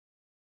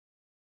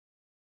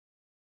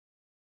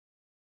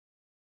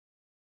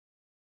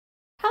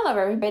Hello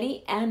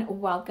everybody and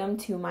welcome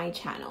to my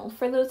channel.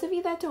 For those of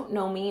you that don't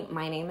know me,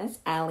 my name is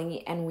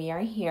Allie and we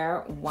are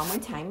here one more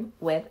time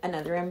with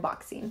another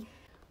unboxing.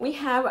 We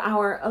have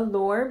our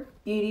Allure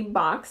Beauty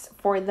Box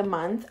for the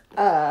month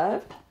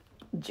of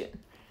June.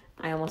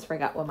 I almost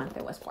forgot what month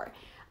it was for.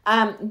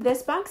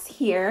 This box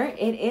here,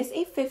 it is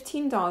a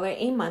 $15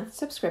 a month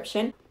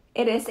subscription.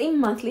 It is a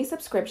monthly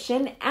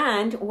subscription,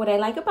 and what I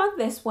like about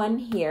this one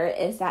here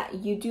is that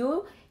you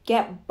do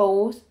get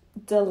both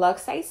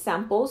deluxe size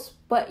samples,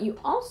 but you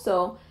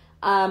also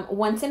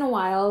once in a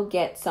while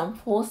get some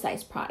full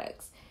size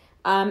products,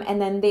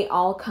 and then they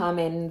all come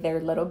in their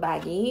little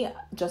baggie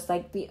just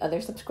like the other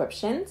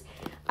subscriptions.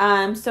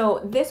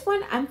 So this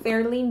one, I'm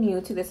fairly new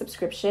to the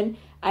subscription.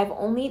 I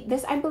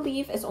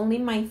believe is only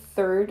my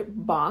third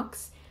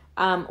box,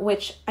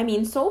 which I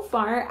mean, so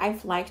far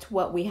I've liked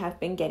what we have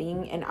been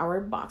getting in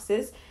our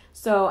boxes,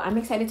 so I'm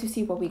excited to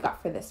see what we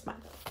got for this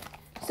month.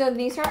 So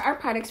these are our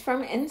products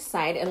from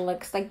inside. It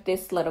looks like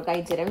this little guy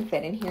didn't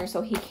fit in here,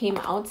 so he came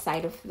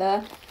outside of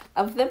the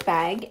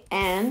bag.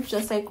 And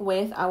just like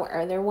with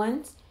our other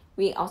ones,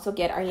 we also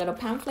get our little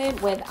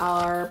pamphlet with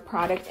our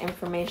product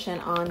information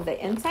on the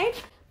inside.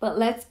 But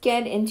let's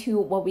get into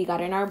what we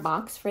got in our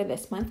box for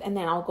this month, and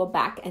then I'll go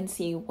back and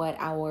see what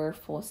our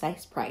full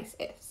size price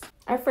is.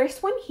 Our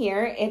first one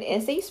here, it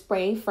is a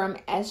spray from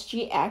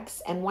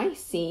SGX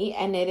NYC,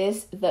 and it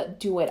is the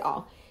Do It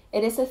All.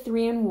 It is a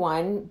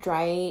 3-in-1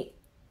 dry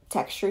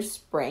texture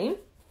spray.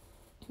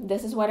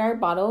 This is what our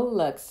bottle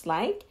looks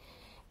like,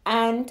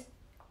 and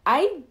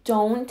I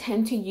don't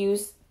tend to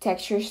use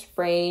texture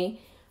spray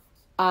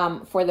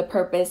for the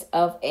purpose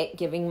of it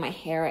giving my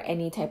hair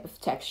any type of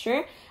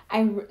texture.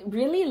 I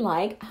really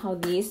like how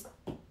these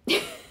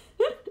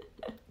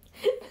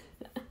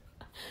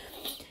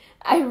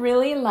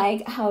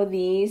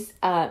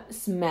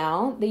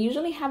smell. They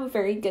usually have a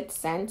very good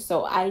scent,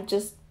 so I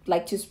just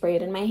like to spray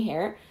it in my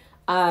hair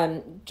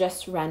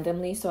just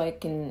randomly so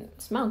it can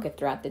smell good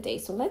throughout the day.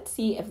 So let's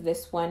see if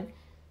this one,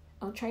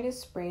 I'll try to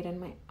spray it in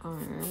my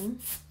arm.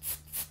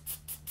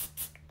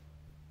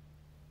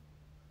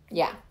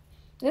 Yeah,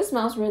 this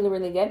smells really,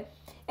 really good.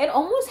 It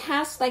almost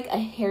has like a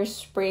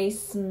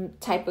hairspray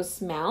type of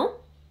smell,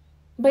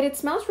 but it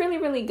smells really,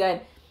 really good.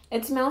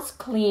 It smells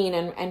clean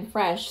and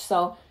fresh.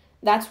 So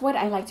that's what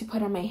I like to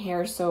put on my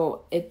hair,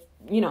 so it,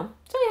 so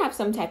I have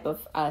some type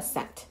of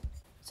scent.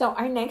 So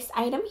our next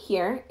item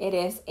here, it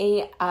is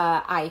a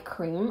eye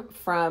cream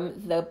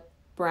from the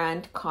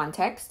brand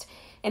Context,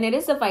 and it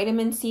is a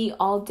vitamin C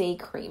all day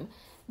cream.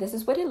 This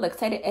is what it looks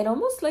like. It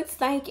almost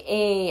looks like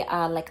a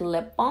like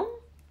lip balm.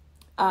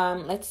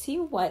 Let's see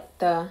what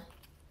the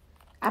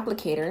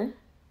applicator.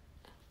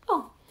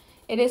 Oh,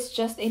 it is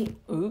just a.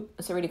 Ooh,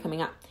 it's already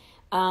coming up.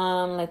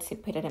 Let's see.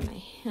 Put it in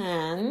my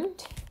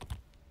hand.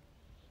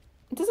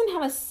 It doesn't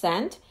have a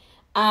scent.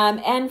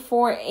 And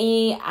for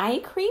a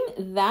eye cream,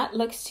 that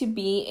looks to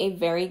be a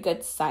very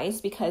good size,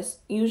 because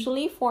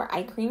usually for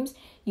eye creams,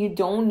 you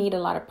don't need a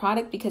lot of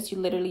product because you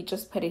literally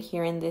just put it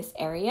here in this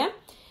area.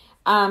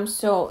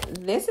 So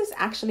this is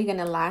actually going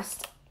to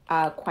last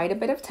quite a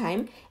bit of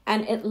time,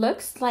 and it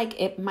looks like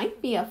it might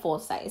be a full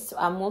size.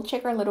 We'll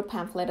check our little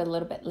pamphlet a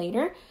little bit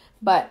later,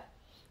 but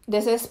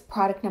this is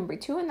product number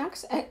 2, and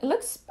it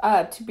looks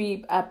to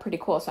be pretty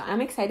cool. So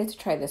I'm excited to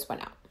try this one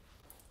out.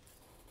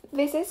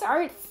 This is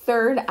our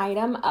third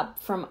item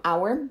up from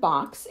our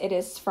box. It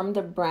is from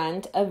the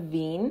brand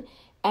Avene,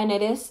 and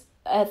it is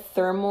a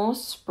thermal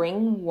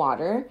spring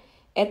water.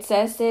 It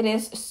says it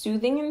is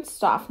soothing and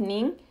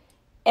softening.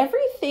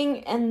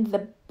 Everything in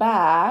the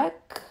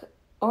back,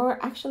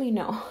 or actually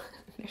no,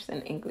 there's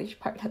an English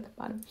part at the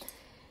bottom.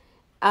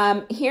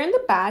 Here in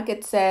the back,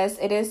 it says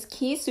it is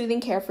key soothing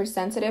care for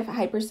sensitive,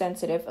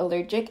 hypersensitive,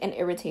 allergic, and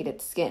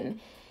irritated skin.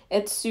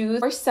 It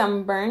soothes for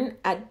sunburn,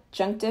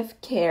 adjunctive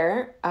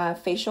care,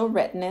 facial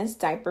redness,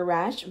 diaper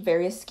rash,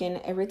 various skin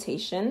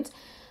irritations,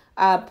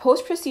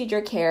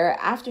 post-procedure care,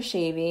 after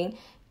shaving,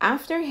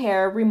 after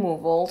hair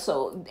removal.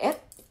 So it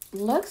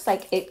looks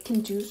like it can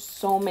do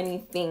so many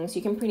things.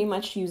 You can pretty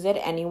much use it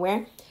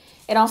anywhere.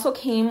 It also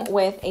came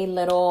with a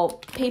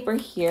little paper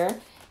here.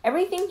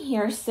 Everything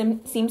here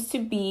seems to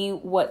be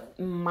what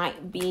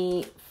might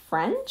be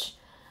French.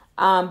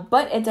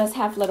 But it does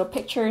have little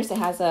pictures. It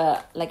has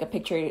a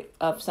picture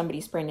of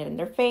somebody spraying it in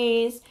their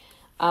face,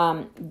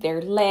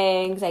 their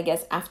legs, I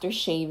guess, after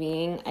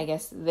shaving. I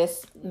guess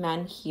this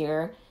man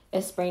here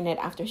is spraying it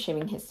after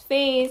shaving his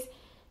face,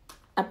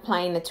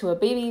 applying it to a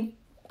baby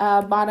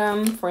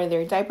bottom for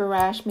their diaper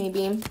rash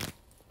maybe.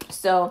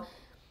 So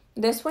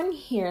this one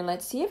here,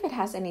 let's see if it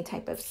has any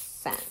type of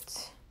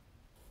scent.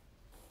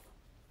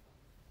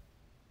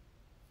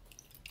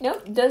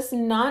 Nope, does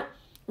not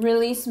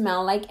really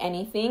smell like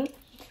anything,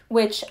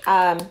 which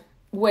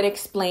would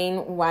explain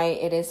why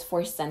it is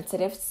for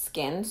sensitive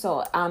skin.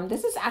 So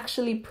this is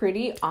actually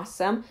pretty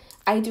awesome.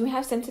 I do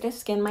have sensitive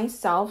skin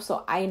myself,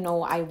 so I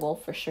know I will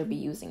for sure be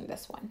using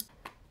this one.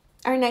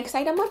 Our next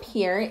item up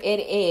here, it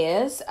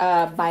is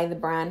by the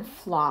brand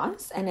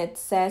Floss, and it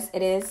says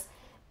it is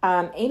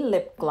a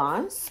lip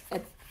gloss.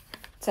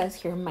 It says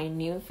here, my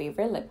new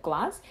favorite lip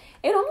gloss.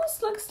 It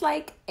almost looks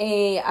like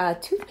a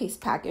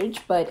toothpaste package,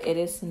 but it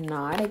is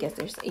not. I guess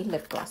there's a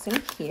lip gloss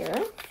in here.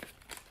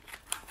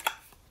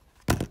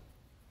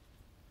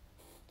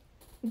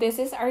 This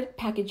is our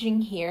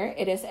packaging here.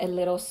 It is a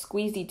little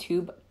squeezy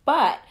tube,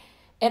 but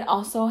it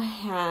also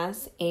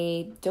has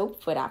a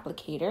dope foot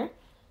applicator.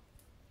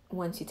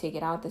 Once you take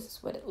it out, this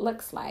is what it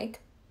looks like.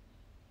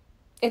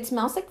 It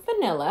smells like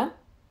vanilla.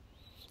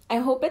 I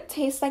hope it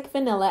tastes like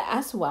vanilla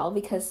as well,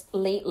 because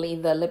lately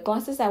the lip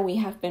glosses that we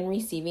have been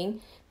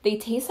receiving, they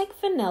taste like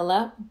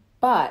vanilla,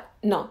 but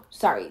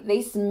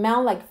they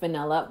smell like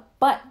vanilla,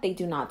 but they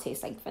do not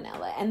taste like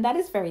vanilla. And that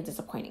is very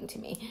disappointing to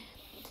me.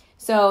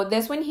 So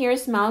this one here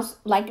smells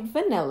like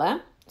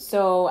vanilla.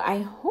 So I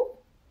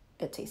hope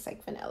it tastes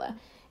like vanilla.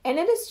 And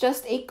it is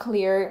just a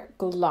clear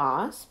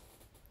gloss.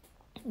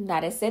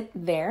 That is it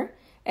there.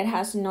 It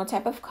has no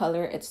type of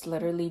color. It's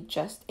literally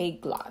just a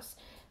gloss.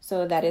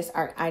 So that is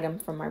our item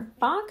from our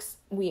box.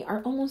 We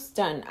are almost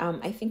done.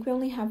 I think we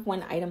only have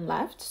one item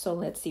left. So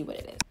let's see what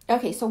it is.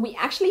 Okay, so we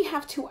actually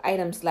have 2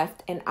 items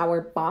left in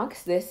our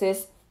box. This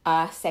is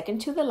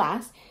second to the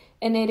last.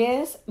 And it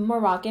is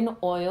Moroccan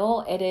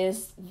oil. It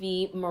is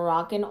the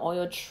Moroccan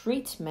oil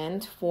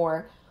treatment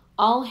for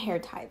all hair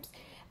types.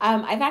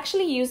 I've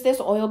actually used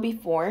this oil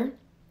before.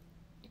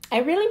 I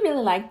really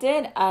liked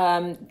it.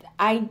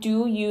 I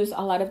do use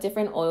a lot of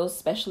different oils,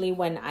 especially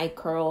when I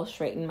curl,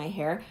 straighten my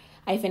hair.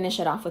 I finish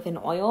it off with an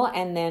oil,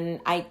 and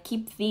then I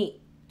keep this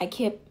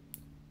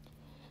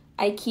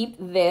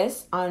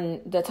on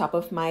the top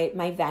of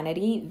my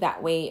vanity.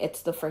 That way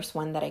it's the first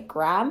one that I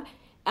grab.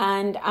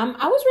 And I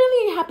was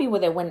really happy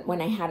with it when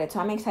I had it.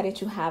 So I'm excited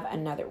to have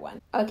another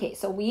one. Okay,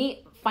 so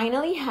we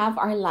finally have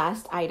our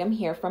last item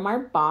here from our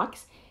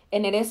box.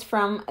 And it is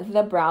from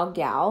the Brow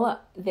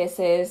Gal. This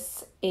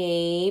is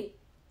a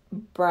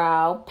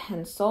brow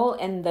pencil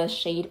in the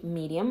shade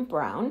medium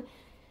brown.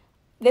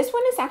 This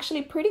one is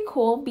actually pretty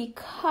cool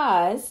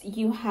because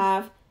you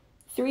have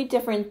 3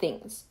 different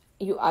things.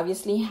 You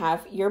obviously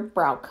have your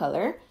brow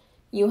color.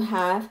 You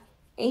have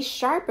a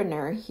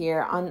sharpener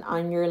here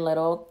on your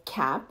little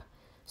cap.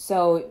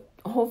 So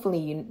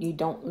hopefully you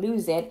don't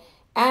lose it.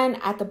 And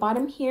at the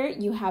bottom here,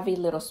 you have a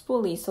little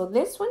spoolie. So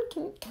this one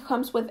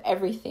comes with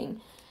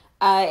everything.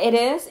 It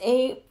is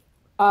a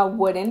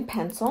wooden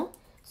pencil,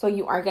 so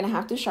you are going to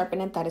have to sharpen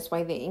it. That is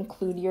why they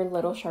include your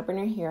little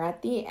sharpener here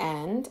at the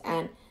end.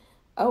 And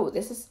oh,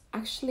 this is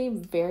actually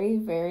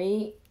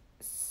very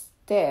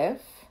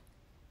stiff.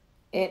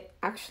 It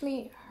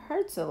actually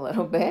hurts a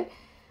little bit.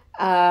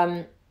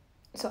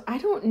 So I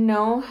don't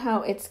know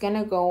how it's going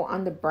to go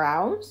on the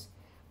brows,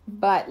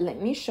 but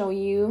let me show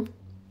you.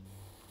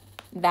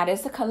 That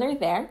is the color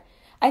there.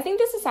 I think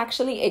this is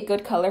actually a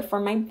good color for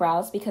my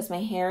brows because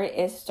my hair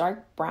is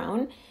dark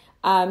brown.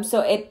 So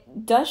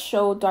it does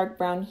show dark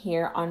brown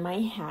here on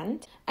my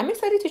hand. I'm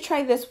excited to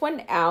try this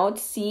one out,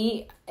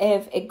 see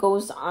if it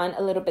goes on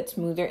a little bit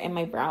smoother in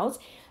my brows.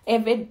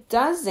 If it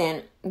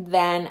doesn't,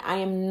 then I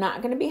am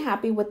not going to be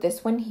happy with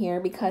this one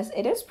here because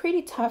it is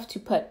pretty tough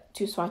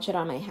to swatch it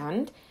on my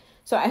hand.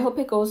 So I hope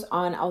it goes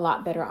on a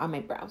lot better on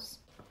my brows.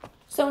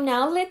 So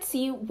now let's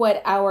see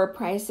what our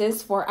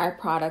prices for our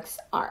products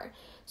are.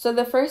 So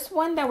the first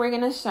one that we're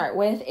going to start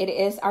with, it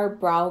is our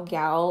Brow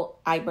Gal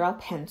eyebrow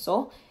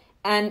pencil.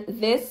 And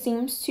this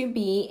seems to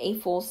be a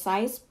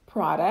full-size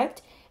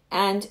product.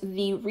 And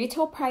the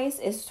retail price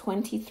is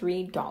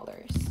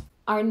 $23.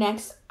 Our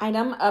next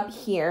item up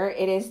here,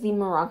 it is the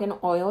Moroccan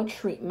oil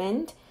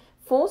treatment.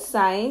 Full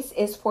size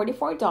is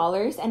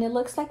 $44. And it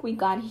looks like we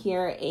got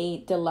here a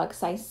deluxe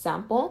size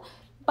sample.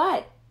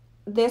 But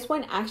this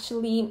one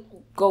actually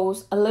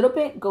goes a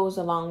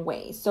long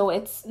way. So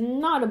it's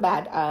not a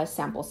bad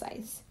sample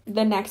size.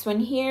 The next one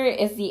here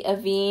is the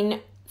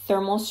Avene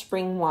Thermal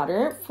Spring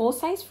Water. Full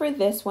size for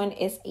this one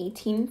is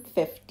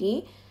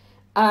 $18.50.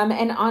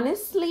 And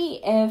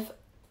honestly, if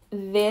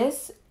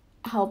this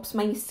helps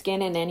my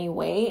skin in any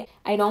way,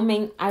 I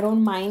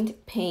don't mind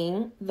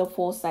paying the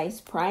full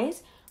size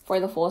price for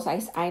the full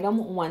size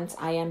item once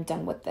I am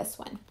done with this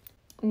one.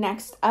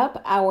 Next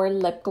up, our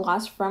lip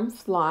gloss from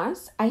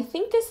Floss. I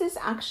think this is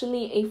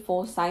actually a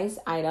full-size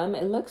item.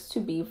 It looks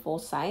to be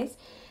full-size.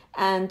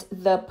 And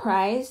the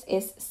price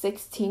is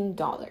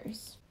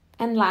 $16.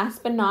 And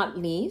last but not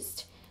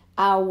least,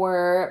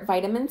 our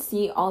Vitamin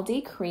C All Day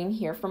Cream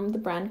here from the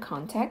brand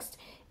Context.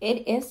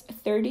 It is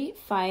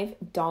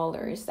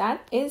 $35.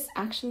 That is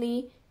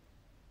actually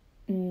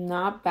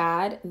not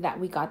bad that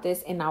we got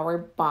this in our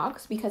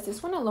box because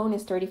this one alone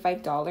is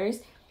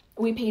 $35.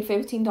 We paid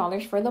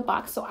 $15 for the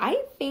box. So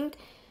I think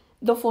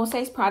the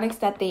full-size products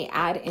that they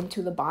add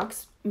into the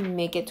box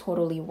make it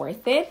totally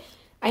worth it.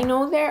 I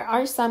know there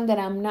are some that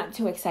I'm not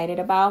too excited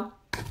about,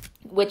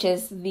 which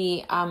is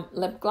the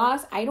lip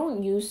gloss. I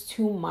don't use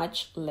too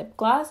much lip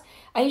gloss.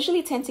 I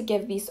usually tend to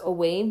give these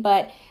away,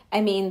 but I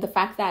mean, the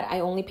fact that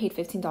I only paid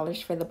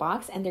 $15 for the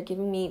box and they're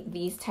giving me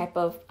these type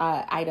of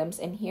items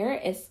in here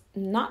is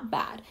not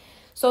bad.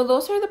 So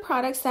those are the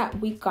products that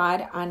we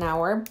got on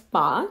our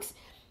box.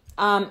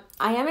 I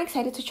am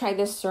excited to try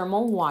this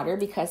thermal water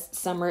because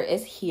summer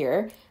is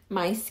here.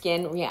 my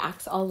skin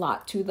reacts a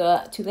lot to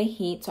the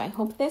heat, so I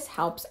hope this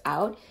helps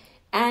out.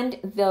 And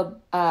the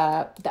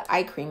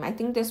eye cream, I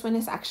think this one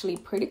is actually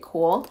pretty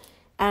cool.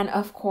 And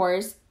of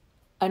course,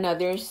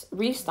 another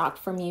restock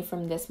for me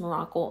from this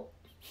Moroccan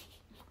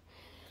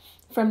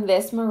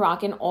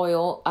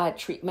oil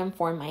treatment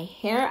for my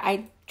hair.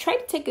 I try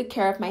to take good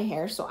care of my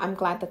hair, so I'm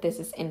glad that this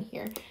is in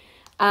here.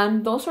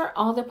 Those are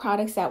all the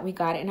products that we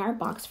got in our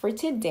box for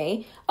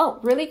today. Oh,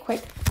 really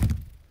quick,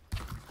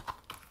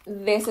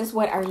 this is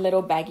what our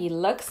little baggie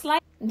looks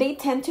like. They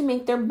tend to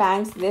make their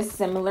bags this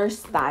similar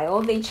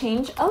style. They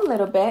change a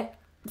little bit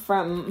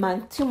from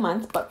month to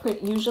month, but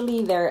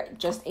usually they're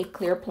just a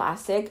clear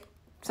plastic.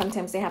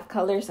 Sometimes they have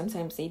color,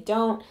 sometimes they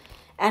don't.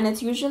 And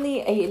it's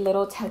usually a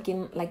little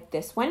tuck-in like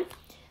this one.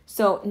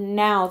 So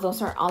now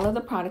those are all of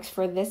the products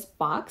for this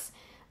box.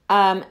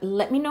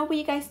 Let me know what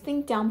you guys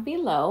think down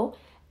below.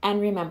 And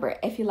remember,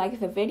 if you like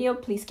the video,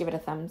 please give it a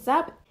thumbs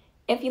up.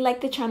 If you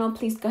like the channel,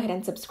 please go ahead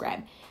and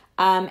subscribe.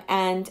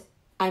 And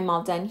I'm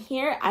all done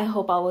here. I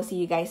hope I will see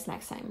you guys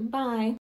next time. Bye.